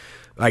media.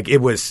 Like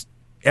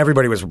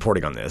everybody was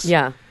reporting on this.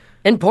 Yeah.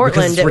 In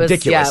Portland, it's it was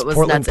ridiculous. Yeah, it was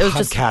Portland nuts. It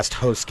was podcast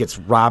host gets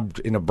robbed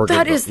in a Burgerville.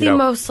 That is the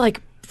most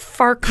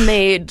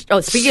FARC-made. Oh,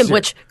 speaking of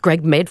which,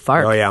 Greg made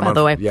FARC. Oh, yeah, by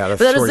the way. Yeah, but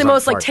that is the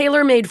most FARC.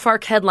 tailor-made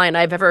FARC headline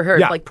I've ever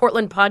heard. Yeah. Like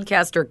Portland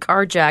podcaster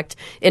carjacked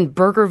in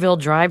Burgerville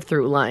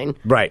drive-thru line.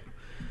 Right.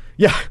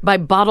 Yeah. By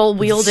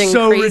bottle-wielding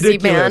So crazy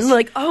ridiculous. man.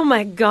 Like, oh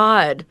my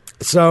God.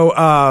 So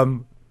I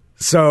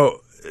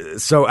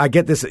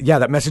get this,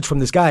 that message from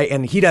this guy,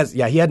 and he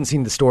hadn't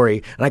seen the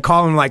story, and I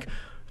call him like,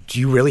 do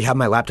you really have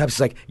my laptop? He's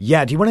like,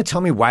 yeah, do you want to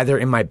tell me why they're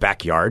in my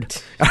backyard?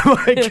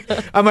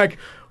 I'm like,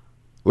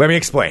 let me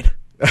explain.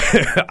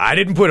 I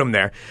didn't put them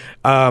there.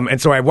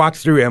 And so I walked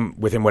through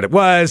with him what it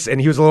was,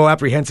 and he was a little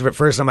apprehensive at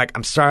first. I'm like,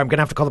 I'm sorry, I'm going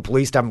to have to call the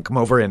police to have them come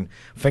over and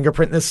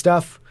fingerprint this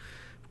stuff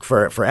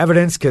for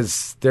evidence,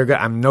 because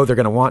I know they're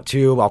going to want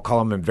to. I'll call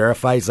them and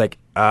verify. He's like,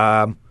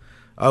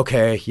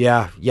 okay,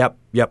 yeah, yep.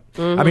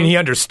 Mm-hmm. I mean, he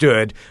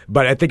understood,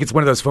 but I think it's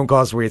one of those phone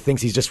calls where he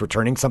thinks he's just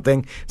returning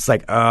something. It's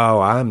like,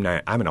 I'm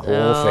in a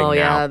whole thing now. Oh,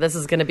 yeah, this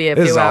is going to be a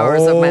few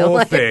hours of my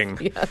life. Thing.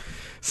 Yeah.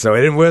 So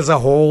it was a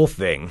whole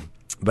thing.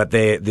 But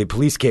the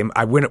police came.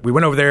 We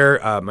went over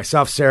there,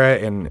 myself, Sarah,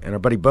 and our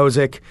buddy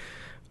Bozic,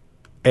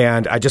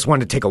 and I just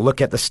wanted to take a look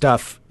at the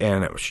stuff,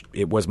 and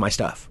it was my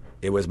stuff.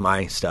 It was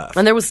my stuff.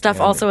 And there was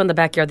stuff also in the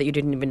backyard that you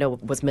didn't even know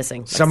was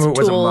missing. Like some of it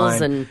wasn't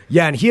mine. And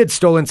yeah, and he had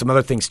stolen some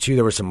other things too.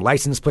 There were some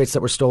license plates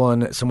that were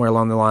stolen somewhere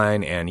along the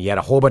line, and he had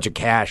a whole bunch of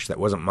cash that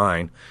wasn't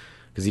mine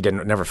because he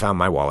never found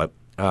my wallet.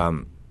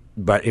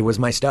 But it was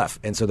my stuff,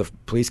 and so the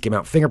police came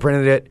out,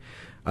 fingerprinted it.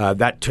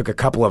 That took a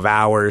couple of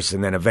hours,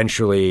 and then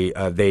eventually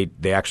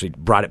they actually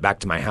brought it back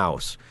to my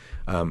house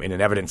in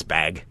an evidence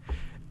bag,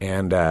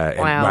 and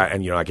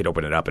I could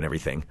open it up and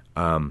everything.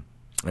 And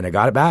I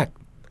got it back.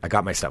 I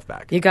got my stuff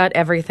back. You got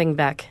everything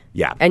back.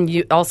 Yeah. And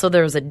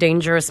there was a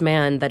dangerous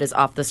man that is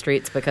off the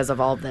streets because of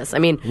all of this. I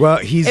mean,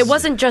 it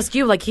wasn't just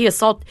you. Like, he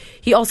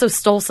also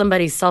stole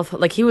somebody's cell phone.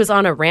 Like, he was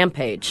on a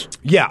rampage.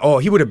 Yeah. Oh,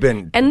 he would have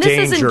been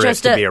dangerous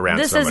to be around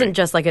This somebody. isn't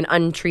just like an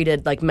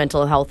untreated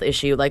mental health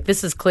issue. Like,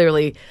 this is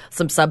clearly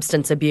some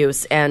substance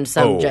abuse and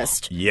some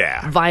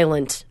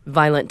violent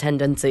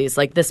tendencies.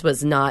 Like, this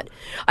was not.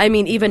 I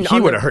mean, even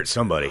he would have hurt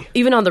somebody.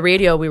 Even on the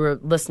radio, we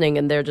were listening,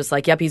 and they're just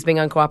like, "Yep, he's being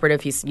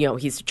uncooperative.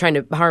 He's trying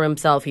to harm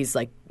himself. He's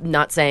like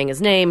not saying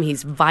his name.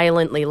 He's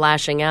violently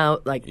lashing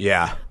out. Like,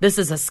 this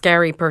is a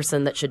scary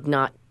person that should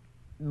not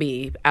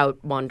be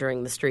out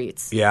wandering the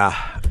streets." Yeah.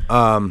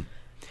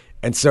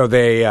 And so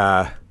they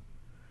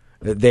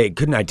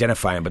couldn't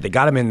identify him, but they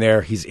got him in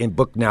there. He's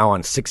booked now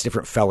on 6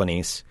 different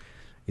felonies.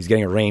 He's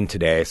getting arraigned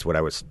today, is what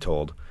I was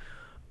told.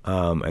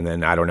 And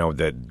then I don't know,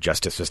 the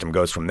justice system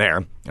goes from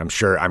there. I'm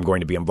sure I'm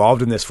going to be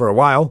involved in this for a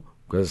while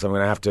because I'm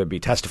going to have to be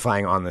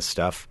testifying on this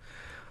stuff.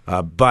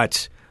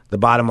 But the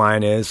bottom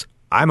line is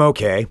I'm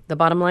okay. The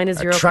bottom line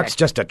is you're okay. A truck's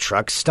just a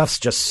truck. Stuff's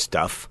just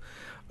stuff.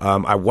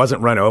 I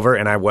wasn't run over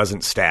and I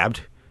wasn't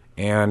stabbed.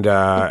 And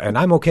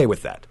I'm okay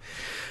with that.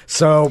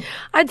 So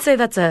I'd say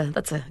that's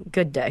a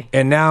good day.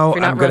 And now if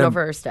you're not run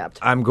over or stabbed.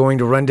 I'm going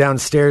to run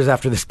downstairs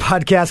after this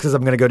podcast because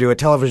I'm going to go do a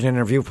television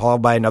interview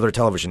followed by another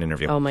television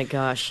interview. Oh my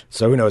gosh!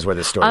 So who knows where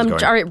this story is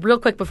going? All right, real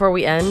quick before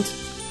we end,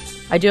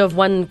 I do have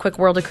one quick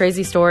World of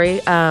Crazy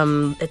story.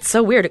 It's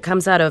so weird. It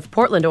comes out of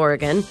Portland,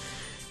 Oregon.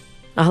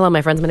 Hello,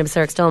 my friends. My name is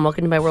Sarah Still, and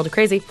welcome to my World of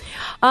Crazy.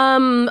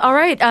 All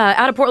right,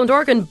 out of Portland,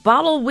 Oregon,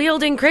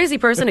 bottle-wielding crazy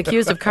person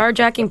accused of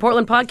carjacking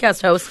Portland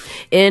podcast host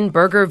in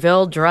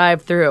Burgerville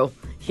drive-thru.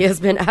 He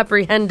has been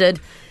apprehended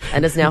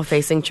and is now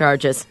facing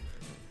charges.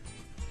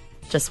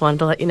 Just wanted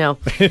to let you know.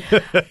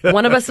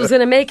 One of us was going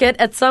to make it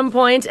at some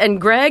point, and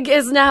Greg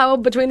is now,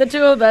 between the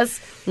two of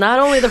us, not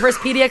only the first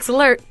PDX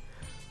alert,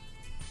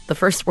 the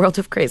first World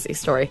of Crazy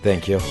story.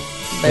 Thank you.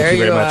 There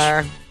you you very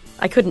are. much.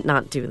 I couldn't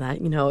not do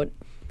that.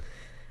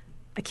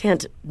 I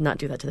can't not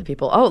do that to the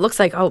people. Oh, it looks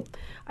like,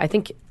 I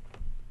think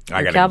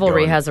the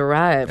cavalry has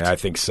arrived. I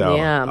think so.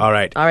 Yeah. All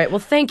right. Well,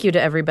 thank you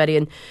to everybody.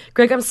 And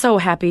Greg, I'm so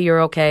happy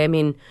you're okay. I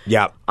mean,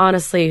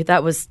 honestly,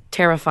 that was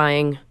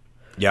terrifying.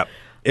 Yep.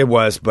 It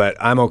was, but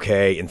I'm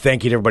okay. And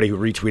thank you to everybody who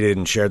retweeted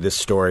and shared this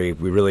story.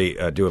 We really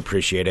do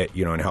appreciate it,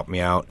 and help me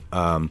out.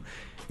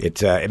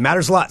 It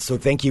matters a lot, so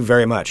thank you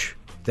very much.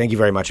 Thank you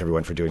very much,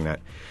 everyone, for doing that.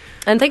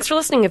 And thanks for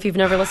listening. If you've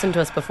never listened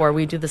to us before,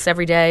 we do this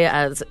every day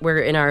as we're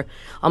in our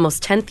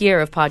almost 10th year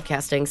of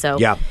podcasting. So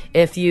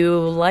if you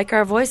like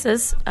our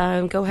voices,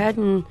 go ahead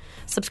and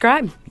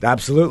subscribe.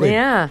 Absolutely.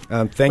 Yeah.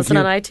 Thank Listen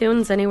you. on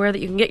iTunes, ananywhere that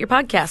you can get your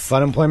podcasts.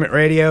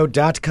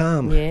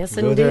 Funemploymentradio.com. Yes,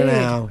 indeed. Go there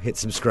now. Hit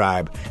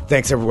subscribe.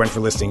 Thanks, everyone, for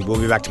listening. We'll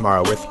be back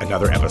tomorrow with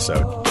another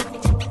episode.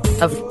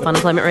 Of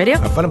Funemployment Radio?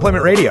 Of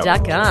Funemployment Radio.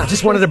 .com.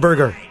 Just wanted a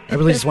burger. I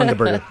really just wanted a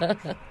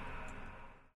burger.